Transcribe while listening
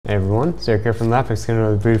Hey everyone, Zach here from Lapix. Got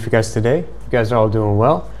another video for you guys today. You guys are all doing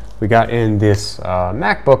well. We got in this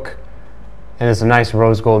MacBook, and it's a nice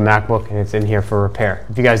rose gold MacBook, and it's in here for repair.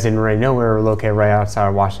 If you guys didn't already know, we're located right outside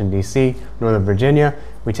of Washington, D.C., Northern Virginia.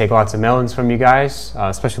 We take lots of mail-ins from you guys,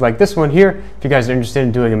 especially like this one here. If you guys are interested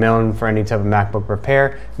in doing a mail-in for any type of MacBook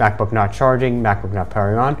repair, MacBook not charging, MacBook not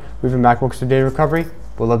powering on, we have MacBooks for data recovery.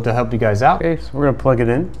 We'd love to help you guys out. Okay, so we're going to plug it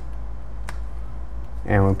in.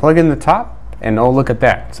 And we plug in the top. And oh, look at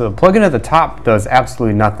that. So the plug-in at the top does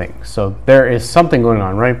absolutely nothing. So there is something going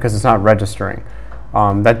on, right? Because it's not registering.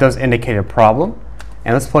 That does indicate a problem.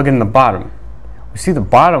 And let's plug in the bottom. We see the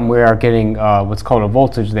bottom, we are getting what's called a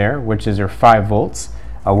voltage there, which is your 5 volts.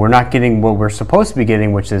 We're not getting what we're supposed to be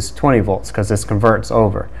getting, which is 20 volts, because this converts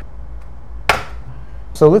over.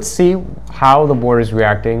 So let's see how the board is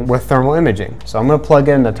reacting with thermal imaging. So I'm going to plug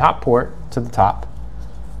in the top port to the top.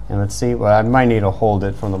 And let's see, well, I might need to hold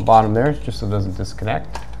it from the bottom there just so it doesn't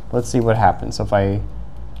disconnect. Let's see what happens. So if I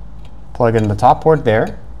plug in the top port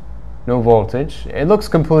there, no voltage, it looks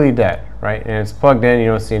completely dead, right? And it's plugged in, you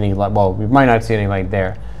don't see any light. Well, we might not see any light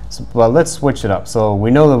there. So, but let's switch it up. So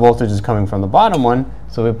we know the voltage is coming from the bottom one.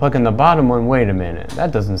 So we plug in the bottom one, wait a minute,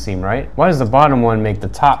 that doesn't seem right. Why does the bottom one make the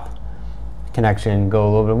top connection go a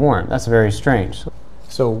little bit warm? That's very strange.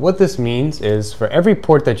 So what this means is for every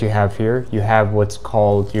port that you have here, you have what's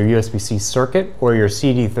called your USB-C circuit or your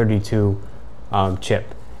CD32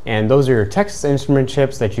 chip. And those are your Texas Instrument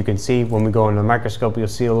chips that you can see when we go into the microscope. You'll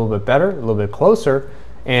see a little bit better, a little bit closer,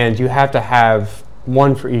 and you have to have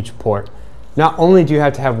one for each port. Not only do you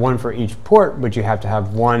have to have one for each port, but you have to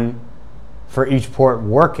have one for each port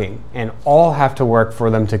working, and all have to work for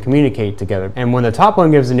them to communicate together. And when the top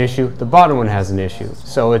one gives an issue, the bottom one has an issue.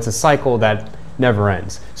 So it's a cycle that never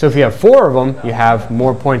ends. So if you have 4 of them, you have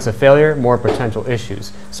more points of failure, more potential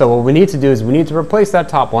issues. So what we need to do is we need to replace that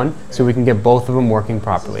top one so we can get both of them working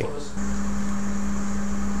properly.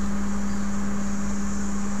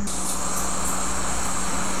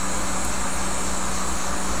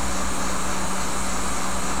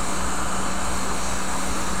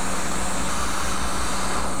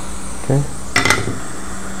 Okay.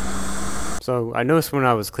 So I noticed when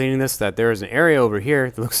I was cleaning this that there is an area over here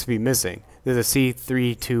that looks to be missing. There's a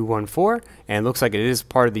C3214, and it looks like it is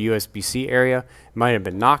part of the USB-C area. It might have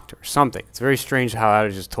been knocked or something. It's very strange how that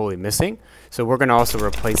is just totally missing. So we're going to also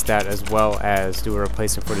replace that as well as do a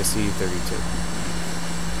replacement for the C32.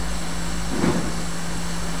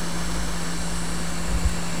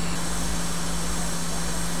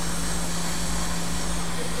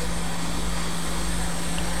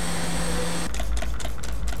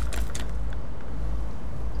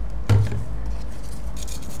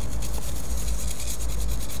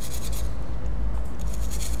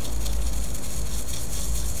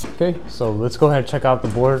 Okay, so let's go ahead and check out the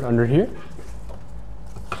board under here.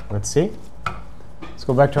 Let's see. Let's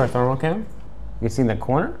go back to our thermal cam. You can see in the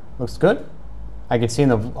corner, looks good. I can see in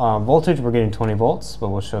the voltage, we're getting 20 volts, but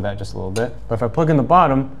we'll show that just a little bit. But if I plug in the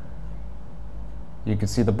bottom, you can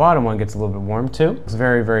see the bottom one gets a little bit warm too. It's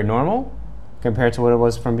very, very normal compared to what it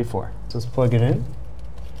was from before. So let's plug it in.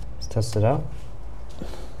 Let's test it out.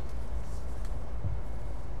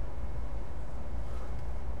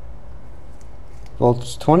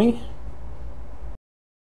 Voltage 20.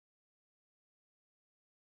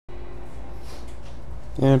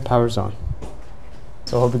 And it powers on.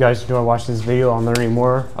 So I hope you guys enjoy watching this video on learning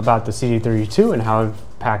more about the CD32 and how it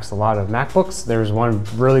packs a lot of MacBooks. There's one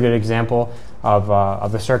really good example of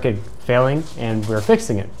the circuit failing, and we're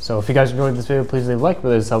fixing it. So if you guys enjoyed this video, please leave a like. It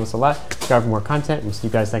really does help us a lot. Subscribe for more content. We'll see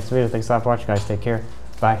you guys next video. Thanks a lot for watching, guys. Take care.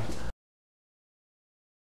 Bye.